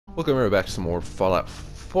Welcome everybody back to some more Fallout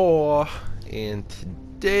 4, and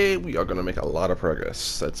today we are going to make a lot of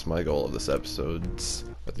progress. That's my goal of this episodes,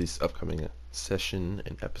 of these upcoming session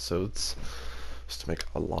and episodes, is to make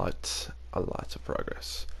a lot of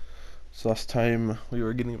progress. So last time we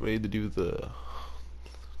were getting ready to do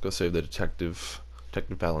go save the Detective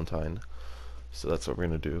Valentine. So that's what we're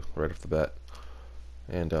going to do right off the bat.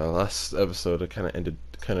 And last episode it kind of ended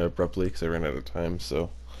kind of abruptly because I ran out of time, so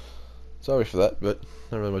sorry for that, but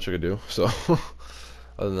not really much I could do. So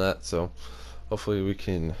other than that, so hopefully we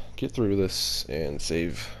can get through this and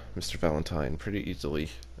save Mr. Valentine pretty easily,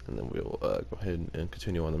 and then we'll go ahead and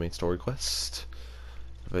continue on the main story quest.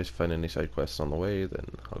 If I find any side quests on the way, then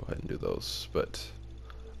I'll go ahead and do those. But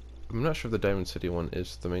I'm not sure if the Diamond City one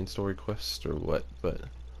is the main story quest or what, but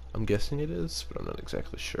I'm guessing it is, but I'm not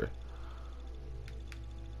exactly sure.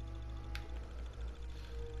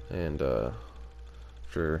 And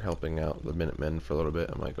after helping out the Minutemen for a little bit,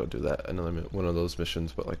 I might go do that one of those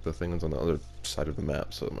missions, but like the thing is on the other side of the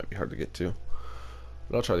map, so it might be hard to get to.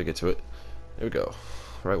 But I'll try to get to it. There we go,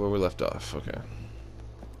 right where we left off. Okay,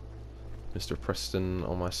 Mr. Preston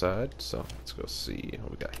on my side, so let's go see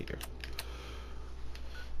what we got here.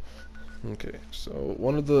 Okay, so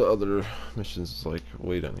one of the other missions is like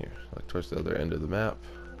way down here, like towards the other end of the map,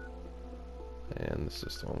 and this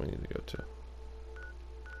is the one we need to go to.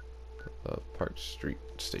 Park Street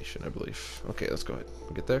Station, I believe. Okay, let's go ahead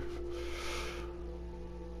and get there.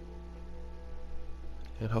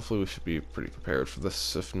 And hopefully we should be pretty prepared for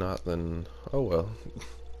this. If not, then oh well.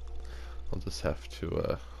 I'll just have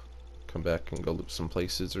to come back and go loot some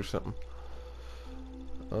places or something.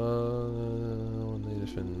 When they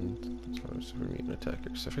defend super mutant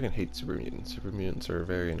attackers. I freaking hate super mutants. Super mutants are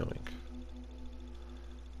very annoying.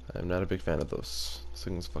 I'm not a big fan of those. Those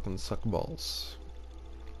things fucking suck balls.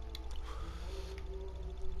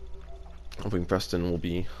 Hoping Preston will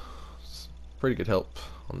be pretty good help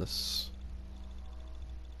on this.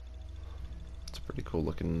 It's a pretty cool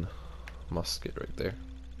looking musket right there.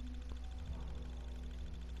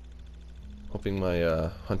 Hoping my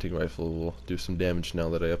hunting rifle will do some damage now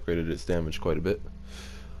that I upgraded its damage quite a bit.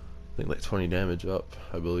 I think like 20 damage up,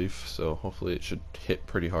 I believe, so hopefully it should hit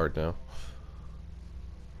pretty hard now.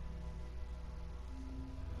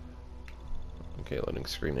 Okay, loading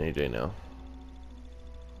screen any day now.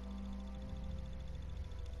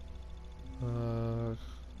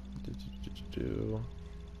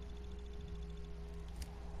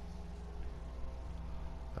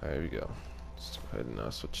 There we go. Let's go ahead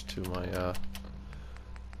and switch to my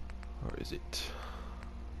where is it?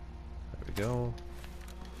 There we go.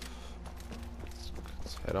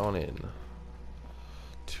 Let's head on in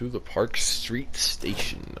to the Park Street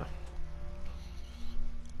Station.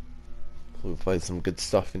 We'll find some good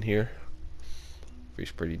stuff in here.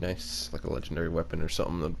 Feels pretty nice, like a legendary weapon or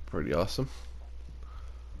something. That'd be pretty awesome.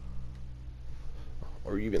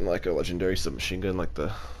 Or even like a legendary submachine gun, like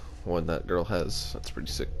the one that girl has. That's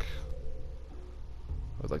pretty sick.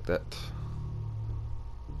 I would like that.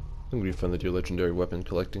 I think it'd be fun to do legendary weapon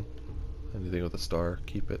collecting. Anything with a star,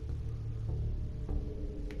 keep it.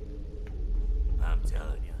 I'm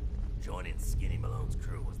telling you, joining Skinny Malone's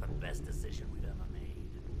crew was the best decision we've ever made.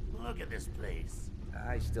 Look at this place.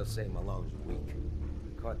 I still say Malone's weak.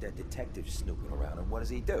 Caught that detective snooping around, and what does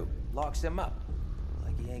he do? Locks him up.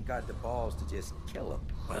 Like he ain't got the balls to just kill him.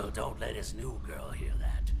 Well, don't let his new girl hear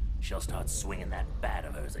that. She'll start swinging that bat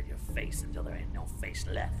of hers at your face until there ain't no face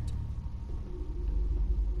left.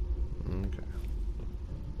 Okay.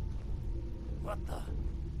 What the?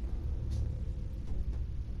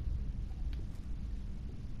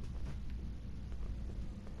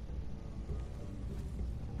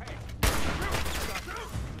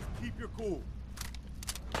 Keep your cool.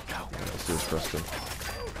 Let's do this, Preston.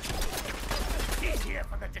 He's here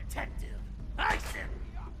for the detective. Ice him!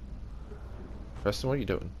 Preston, what are you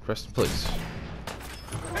doing? Preston, please.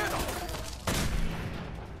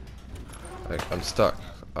 I'm stuck.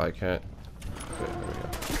 I can't. Okay, there we go.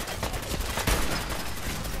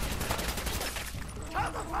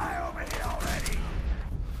 Cover fire over here already!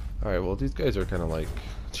 Alright, well, these guys are kind of like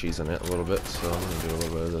cheesing it a little bit, so I'm gonna do a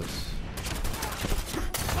little bit of this.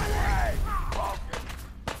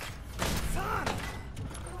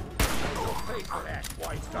 Pay for that,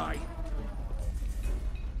 wise guy.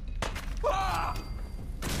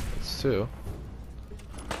 That's two.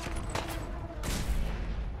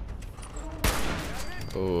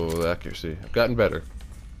 Oh, the accuracy. I've gotten better.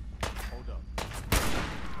 Hold up.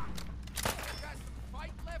 Got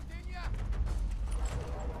fight left in ya?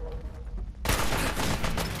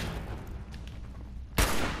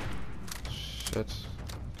 Shit.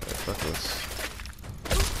 Okay, fuck this.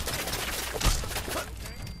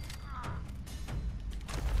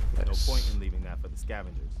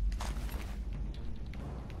 scavengers.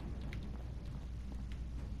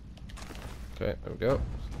 Okay, there we go.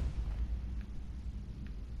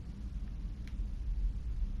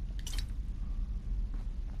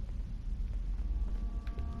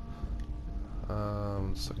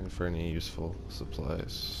 Just looking for any useful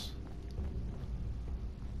supplies.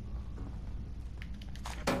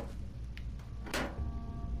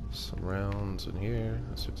 Some rounds in here.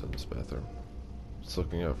 Let's see what's in this bathroom. Just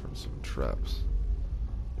looking out for some traps.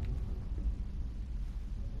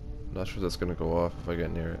 Not sure that's gonna go off if I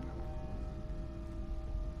get near it.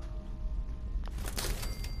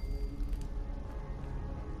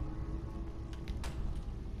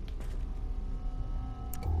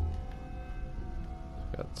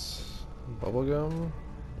 Got bubblegum.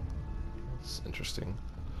 That's interesting.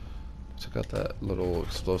 Took out that little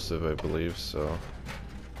explosive, I believe, so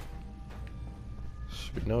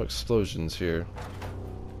should be no explosions here.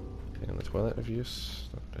 In the toilet of use.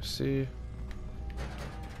 Not I see.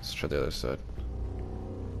 Let's try the other side.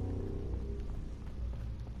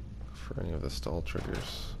 For any of the stall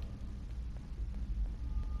triggers.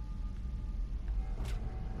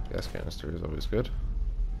 Gas canister is always good.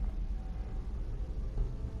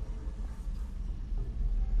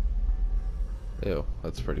 Ew,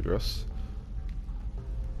 that's pretty gross.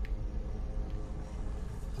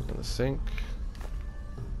 In the sink.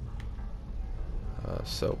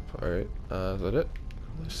 Soap, alright. Is that it?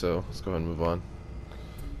 I believe so. Let's go ahead and move on.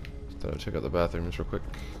 Thought I'd check out the bathrooms real quick.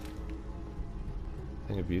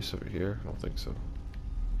 Thing of use over here? I don't think so.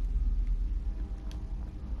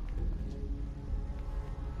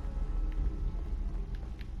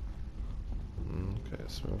 Okay,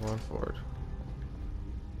 let's move on forward.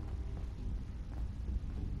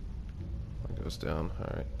 That goes down,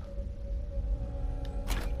 alright.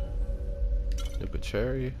 Nip a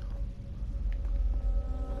cherry.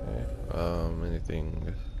 Okay,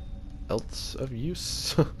 anything else of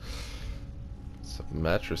use? It's a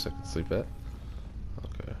mattress I can sleep at.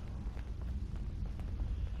 Okay.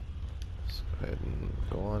 Let's go ahead and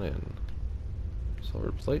go on in.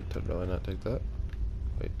 Silver plate, I'd rather not take that.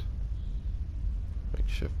 Wait.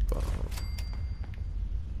 Makeshift bomb.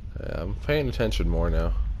 Yeah, I'm paying attention more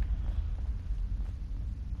now.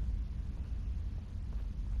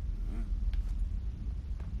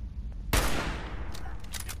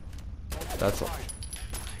 That's all.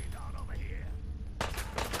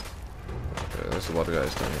 Okay, there's a lot of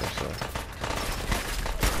guys down here, so.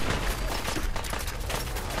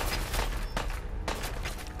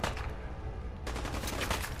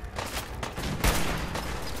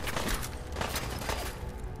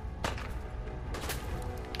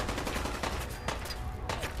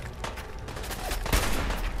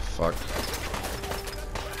 Fuck.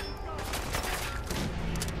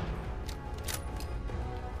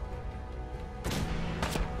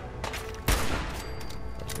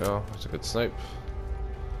 Go. That's a good snipe.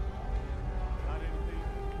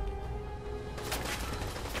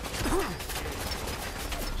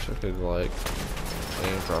 Sure could like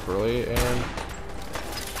aim properly, and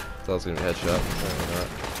that was gonna be a headshot. Apparently not.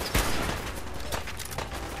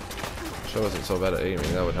 Sure wasn't so bad at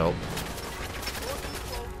aiming. That would help.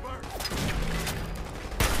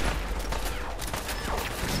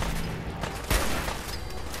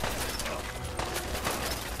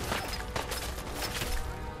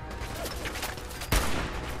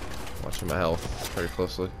 Watching my health very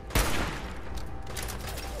closely.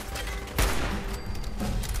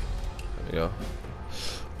 There we go.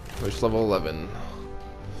 Reach level 11.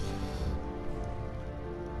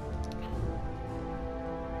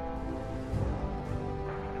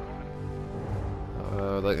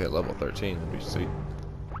 I'd like to hit level 13, that'd be sweet.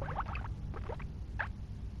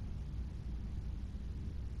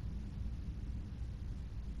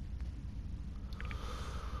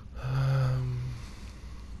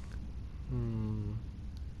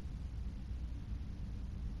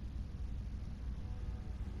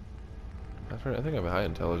 I think I have a high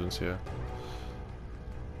intelligence here.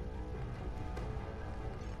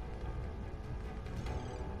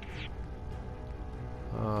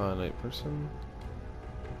 Night person.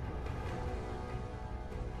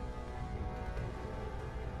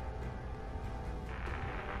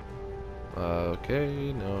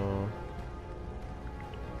 Okay, no.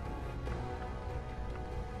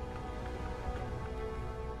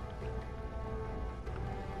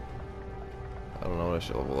 I don't know, I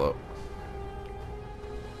should level up.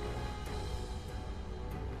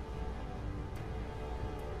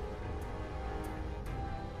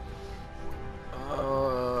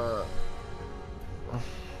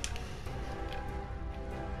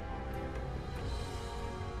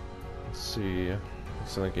 Let's see.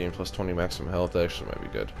 It's in the game plus 20 maximum health. That actually might be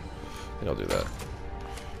good. I think I'll do that.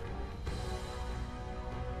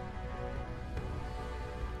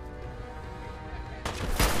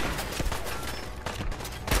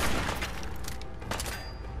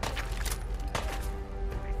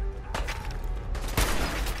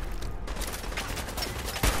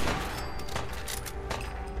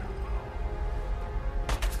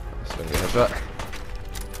 That's gonna get a headshot.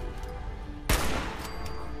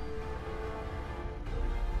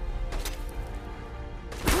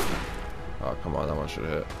 Oh, come on, that one should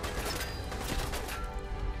hit.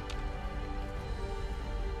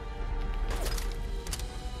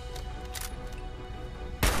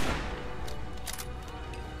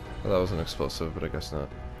 Well, that was an explosive, but I guess not.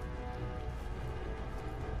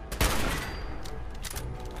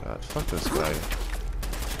 God, fuck this guy.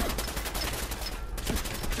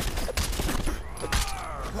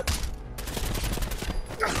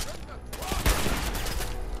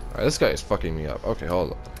 Alright, this guy is fucking me up. Okay,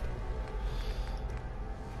 hold on.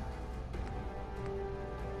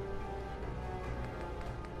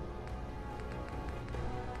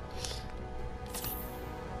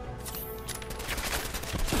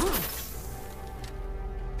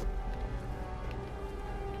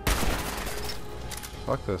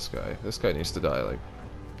 Fuck this guy. This guy needs to die, like.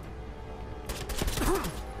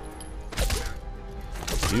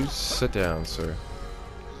 You sit down, sir.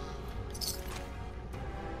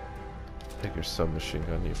 Take your submachine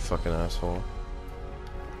gun, you fucking asshole.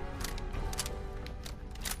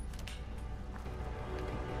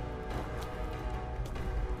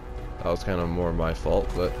 That was kind of more my fault,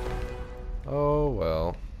 but oh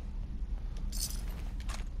well.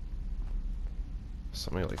 So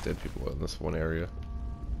many like dead people in this one area.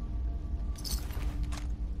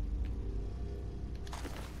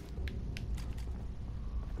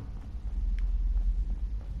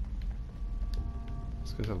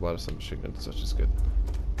 These guys have a lot of submachine guns, which is good.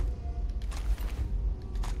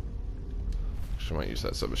 Actually, I might use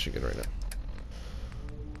that submachine gun right now.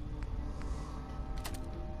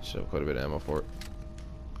 Should have quite a bit of ammo for it.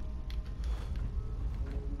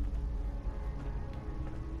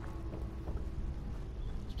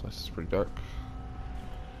 This place is pretty dark.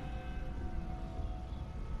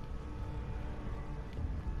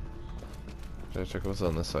 Did I check what's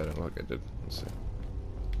on this side? I don't think I did. Let's see.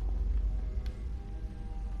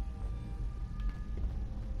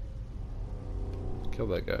 Kill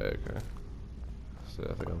that guy, okay. So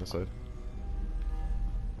I think on this side.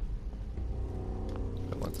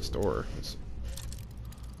 Gotta lock this door.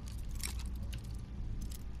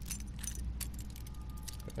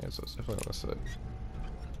 Okay, so it's definitely on this side.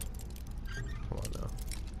 Come on now.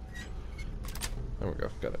 There we go,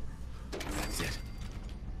 got it. That's it.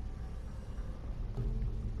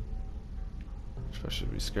 If I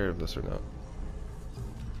should be scared of this or not.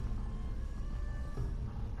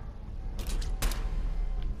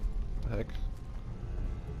 The heck?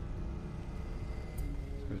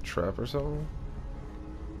 Is it a trap or something?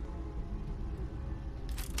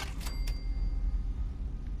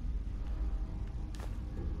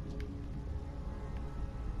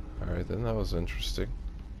 Alright then, that was interesting.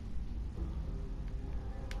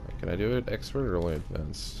 Can I do it expert or only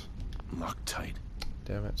advanced? Locked tight.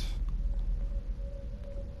 Damn it.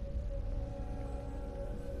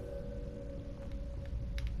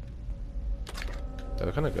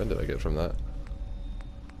 What kind of gun did I get from that?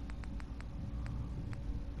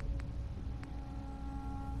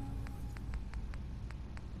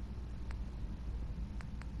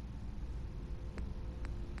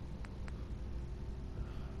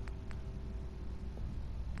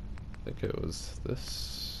 I think it was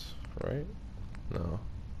this, right? No,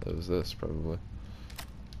 it was this probably.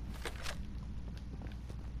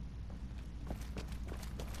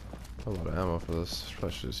 A lot of ammo for this.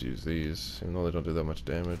 Probably should just use these, even though they don't do that much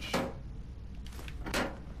damage.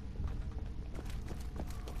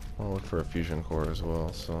 I'll look for a fusion core as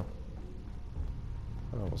well, so.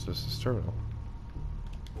 Oh, what's this terminal?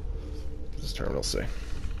 What's this terminal say?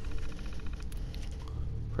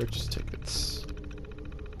 Purchase tickets.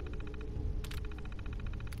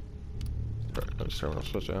 Alright, let's terminal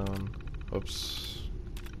shut down. Oops.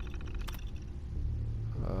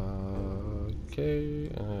 Okay,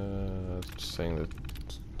 just saying that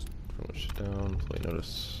terminal shut down, play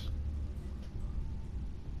notice.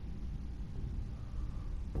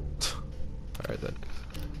 Alright then.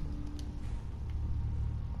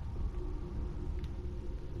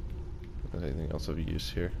 Anything else of use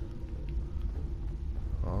here?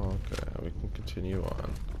 Okay, we can continue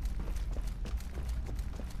on.